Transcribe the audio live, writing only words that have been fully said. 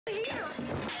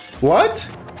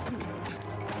What?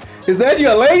 Is that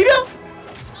Yelena?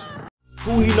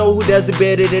 Who you know who does it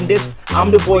better than this? I'm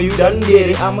the boy you done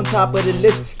get it. I'm on top of the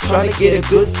list, trying to get a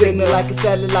good signal like a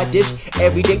satellite dish.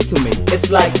 Every day to me, it's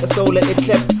like a solar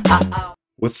eclipse.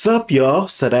 What's up, y'all?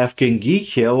 s.a.geek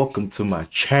here. Welcome to my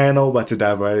channel. About to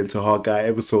dive right into Hawkeye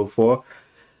episode 4.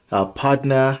 Our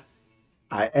partner,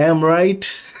 I am right.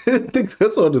 I think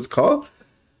that's what it's called.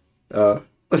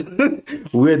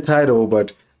 Weird title,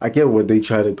 but I get what they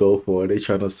try to go for. They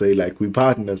trying to say like we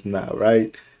partners now,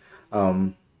 right?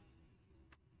 I'm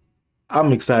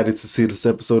excited to see this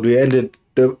episode. We ended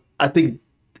I think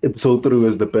episode 3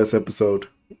 was the best episode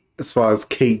as far as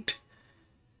Kate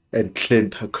and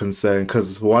Clint are concerned,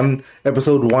 because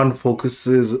episode 1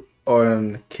 focuses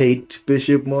on Kate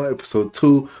Bishop more, episode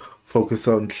 2 focus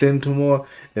on Clint more,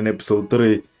 and episode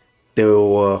 3 they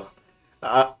were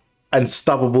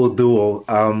unstoppable duo.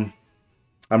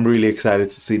 I'm really excited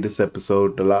to see this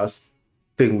episode. The last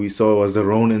thing we saw was the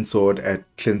Ronin sword at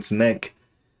Clint's neck,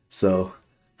 so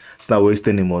let's not waste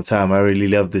any more time. I really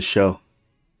love this show.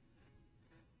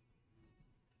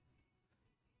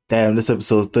 Damn, this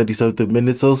episode's 30-something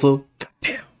minutes also. God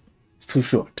damn, it's too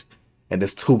short. And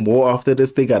there's 2 more after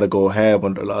this. They gotta go ham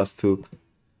on the last 2.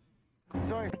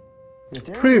 Sorry.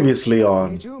 Previously on.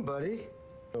 How you doing, buddy?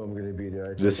 Oh, I'm gonna be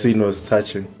there. The scene was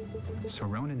touching. So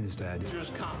Ronin is dead.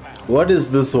 What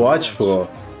is this watch for?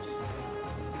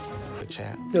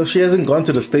 Yo, she hasn't gone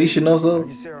to the station also?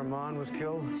 Sarah Mon was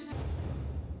killed.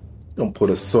 Don't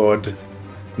put a sword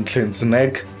in Clint's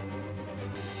neck.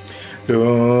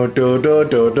 Do do do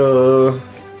do do.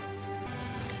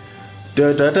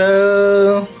 Da da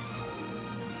da.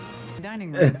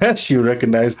 Dining room. She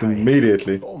recognized him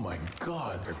immediately. Oh my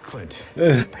God, they're Clint.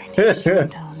 I'm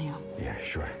telling you. Yeah,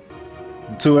 sure.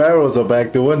 2 arrows are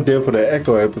back. They weren't there for the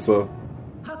Echo episode.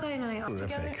 Hawkeye and I are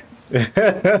together.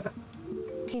 Terrific.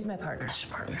 He's my partner.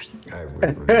 Partners. I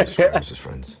would describe us as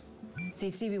friends. See,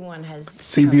 CB1 has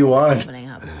CB1. opening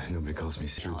up. Nobody calls me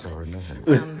Streets Hard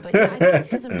Nothing. But yeah, I think it's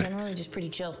because I'm generally just pretty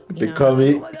chill. The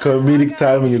comedic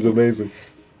timing is amazing.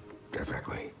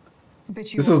 Exactly.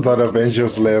 This is not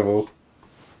Avengers level.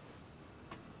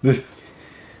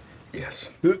 Yes.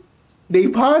 They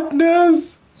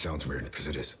partners. Sounds weird, because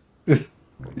it is.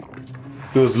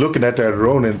 He was looking at that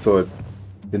Ronin sword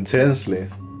intensely.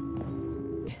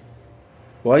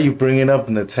 Why are you bringing up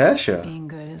Natasha? Being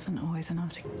good isn't always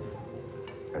enough to...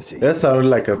 I see. That sounded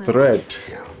like a threat.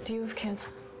 Do you have kids?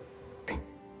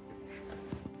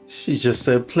 She just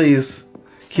said, please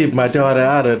keep my daughter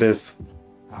out of this.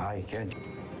 I can.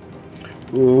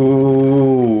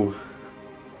 Ooh.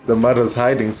 The mother's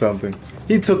hiding something.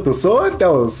 He took the sword?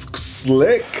 That was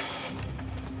slick.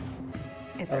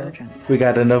 It's urgent. We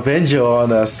got an Avenger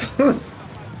on us. Hey.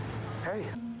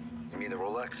 You mean the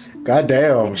Rolex?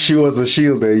 Goddamn, she was a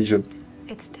SHIELD agent.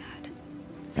 It's Dad.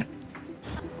 Well,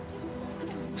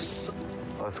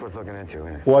 that's worth looking into,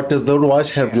 isn't it? What, does the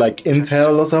watch have like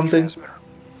intel or something?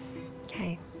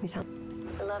 Hey, we sound.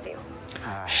 I love you.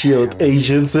 SHIELD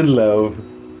agents in love.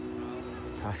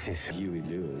 I'll see you would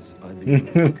lose.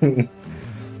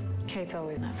 Kate's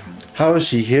always in that front. How is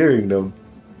she hearing them?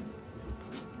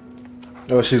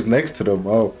 Oh, she's next to them.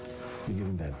 Oh, You give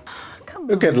him that. Come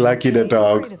look at Lucky the You're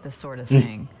dog. great at this sort of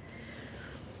thing.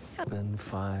 Then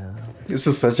fire. This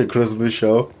is such a Christmas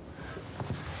show.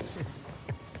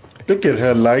 Look at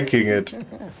her liking it.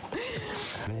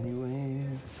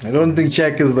 Anyways. I don't think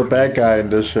Jack is the bad guy in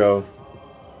this show.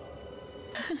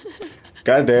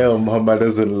 Goddamn, her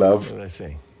mother's in love. What did I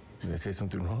say? Did I say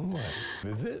something wrong?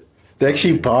 What? Is it? They're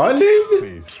actually bonding?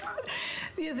 Please.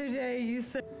 The other day you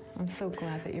said... I'm so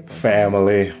glad that you're both...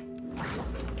 Family.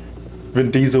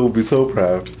 Vin Diesel will be so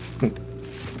proud.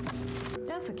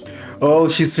 That's a cute... Oh,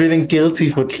 she's feeling guilty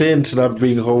for Clint not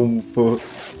being home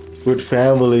with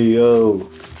family. Oh,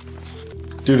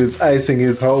 dude is icing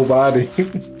his whole body.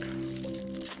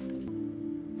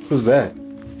 Who's that?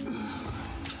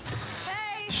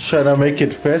 She's trying to make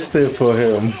it festive for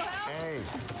him. Hey.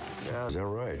 Yeah, is that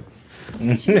right?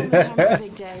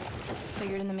 Big day.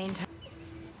 Figured in the meantime...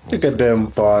 Look at them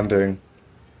bonding.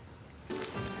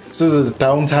 This is a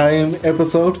downtime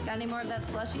episode. Got any more of that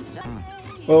slushy stuff?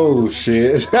 Oh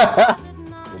shit.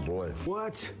 Oh boy.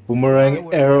 What?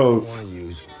 Boomerang arrows. I want to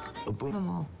use a boom Them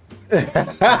all.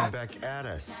 back at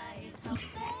us.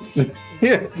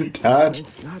 Yeah, the touch.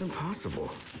 It's not impossible.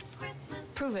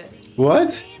 Prove it.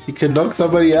 What? You can knock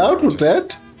somebody out with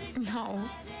that? No.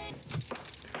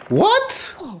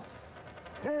 What?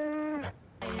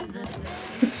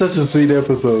 It's such a sweet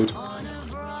episode.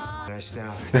 Nice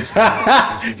now.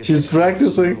 She's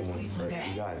practicing. You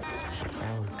got it.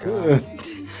 Oh, God.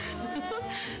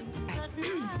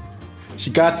 She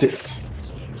got this.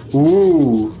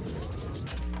 Ooh.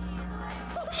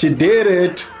 She did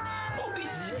it.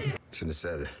 Shouldn't have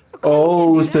said it.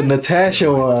 Oh, it's the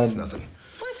Natasha one. Nothing.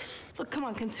 What? Look, come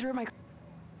on, consider my.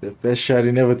 The best shot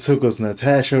he never took was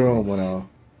Natasha Romanoff.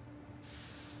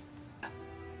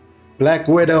 Black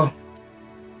Widow.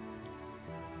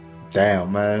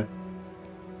 Damn, man.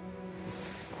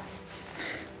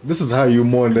 This is how you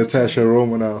mourn Natasha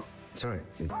Romanoff. It's alright.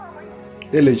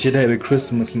 They legit had a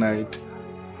Christmas night.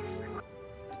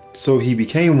 So he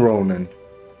became Ronin.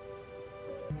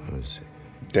 Let's see.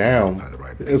 Damn. By the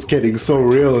right It's people. getting so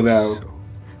real now.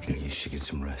 So, you should get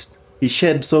some rest. He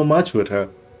shared so much with her.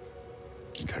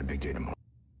 You got a big day tomorrow.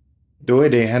 The way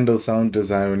they handle sound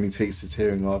design when he takes his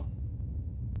hearing off.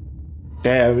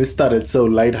 Damn, it started so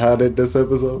lighthearted this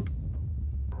episode.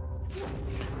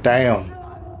 Damn.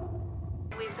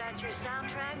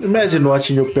 Imagine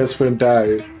watching your best friend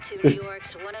die.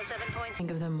 Think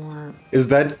of them more Is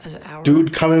that as our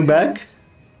dude coming back?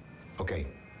 Okay,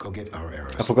 go get our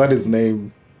arrows. I forgot his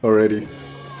name already.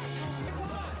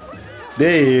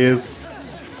 There he is.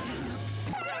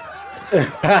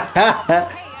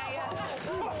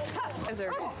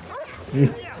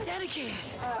 dedicated.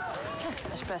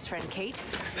 That's best friend Kate.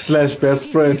 Slash best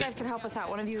You friend. guys can help us out.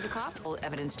 One of you is a cop. Well,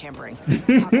 evidence tampering.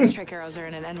 Hawkeye's trick arrows are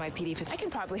in an NYPD facility. I can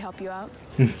probably help you out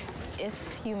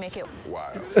if you make it.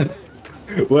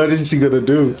 What is she gonna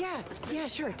do? Yeah,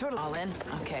 sure, totally. All in?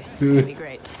 Okay, this is gonna be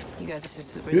great. You guys, this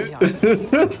is really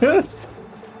awesome.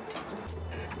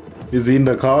 Is he in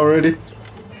the car already?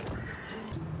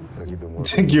 Look, you've been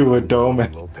Think you were dumb,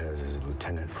 man. Lopez is a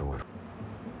lieutenant for what?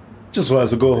 Just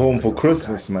wants to go home for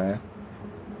Christmas, man.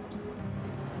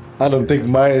 I don't think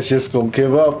Maya's just gonna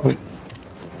give up.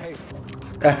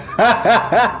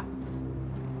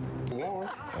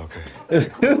 Okay.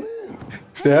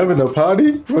 They're having a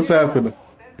party? What's happening?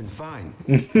 Been fine.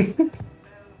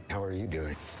 How are you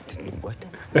doing? What?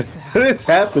 What is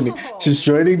happening? She's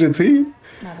joining the team?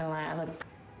 Not gonna lie, I look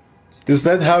Is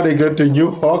that how they got the new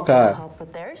Hawkeye help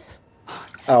with theirs.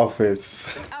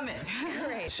 outfits? I'm in.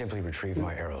 Great. Simply retrieve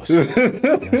my arrows.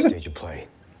 Next stage of play.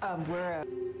 We're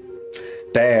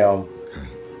Damn.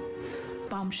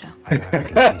 bombshell. I can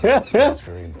see that. That's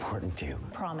very important to you.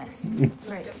 Promise.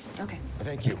 Right. Okay.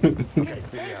 Thank you. Okay.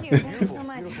 Thank you. Thanks so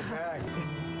much.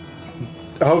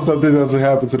 I hope something doesn't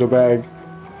happen to the bag.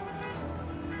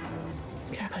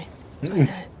 Exactly. That's what I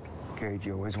said. Kate,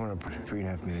 you always want to put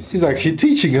 3.5 minutes. She's actually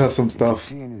teaching her some stuff.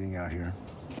 See anything out here?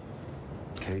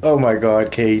 Kate, Oh my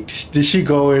god, Kate. Did she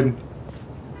go in?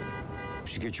 you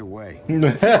should get your way. No,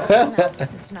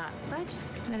 it's not. But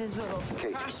that is what.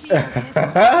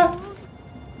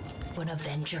 An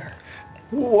Avenger.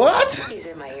 What? He's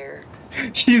in my ear.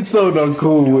 She's so not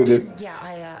cool with it.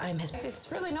 Yeah, I'm his.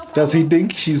 It's really no problem. Does he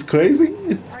think she's crazy?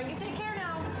 Alright, you take care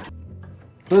now.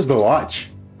 Where's the watch?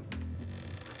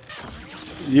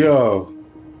 Yo,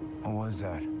 What was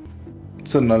that?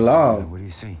 it's an alarm. What do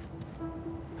you see?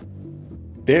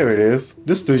 There it is.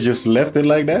 This dude just left it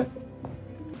like that?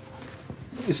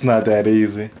 It's not that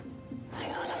easy.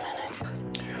 Hang on a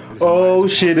minute. Oh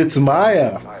shit, it's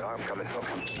Maya. I'm coming.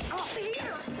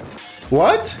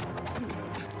 What?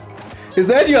 Is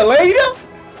that Yelena?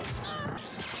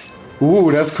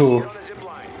 Ooh, that's cool.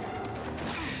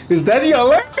 Is that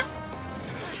Yelena?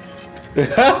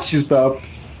 She stopped.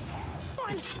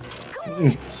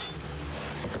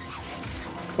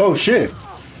 Oh shit.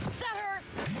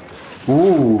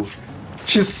 Ooh.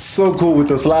 She's so cool with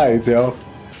the slides, yo.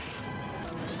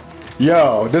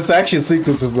 Yo, this action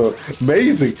sequence is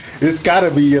amazing. It's gotta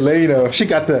be Yelena. She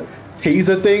got the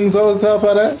taser things on top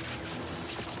of that.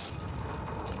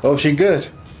 Oh, she good.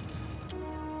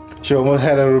 She almost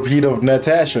had a repeat of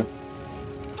Natasha.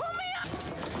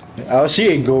 Oh, she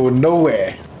ain't going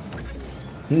nowhere.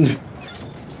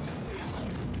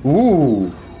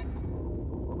 Ooh.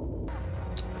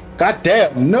 God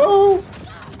damn, no.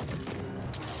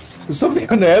 There's something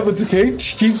on the happen to Kate.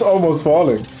 She keeps almost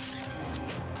falling.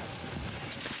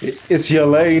 It's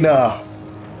Yelena.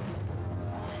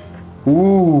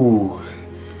 Ooh.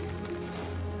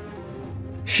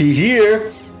 She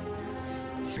here.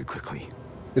 Very quickly.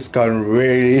 It's gotten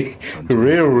really,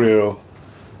 real.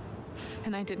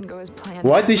 And I didn't go as planned.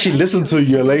 Why did she listen to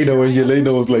Yelena when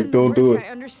Yelena was like, don't do I it?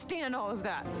 understand all of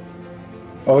that.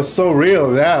 Oh, it's so real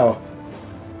now.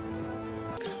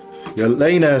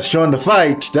 Yelena is trying to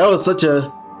fight. That was such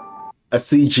a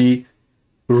CG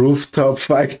rooftop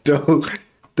fight though.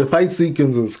 The fight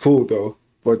sequence was cool though.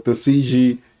 But the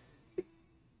CG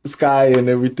sky and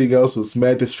everything else was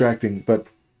mad distracting. But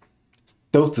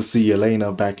dope to see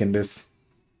Yelena back in this.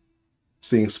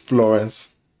 Seeing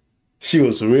Florence. She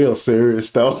was real serious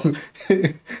though.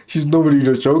 She's nobody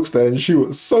to jokester, and she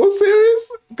was so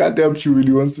serious. Goddamn, she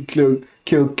really wants to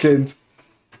kill Clint.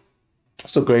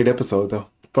 It's a great episode though.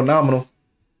 Phenomenal.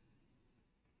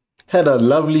 Had a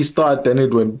lovely start, then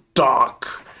it went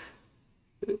dark.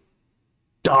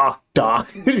 Dark.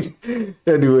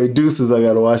 Anyway, deuces, I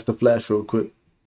gotta watch The Flash real quick.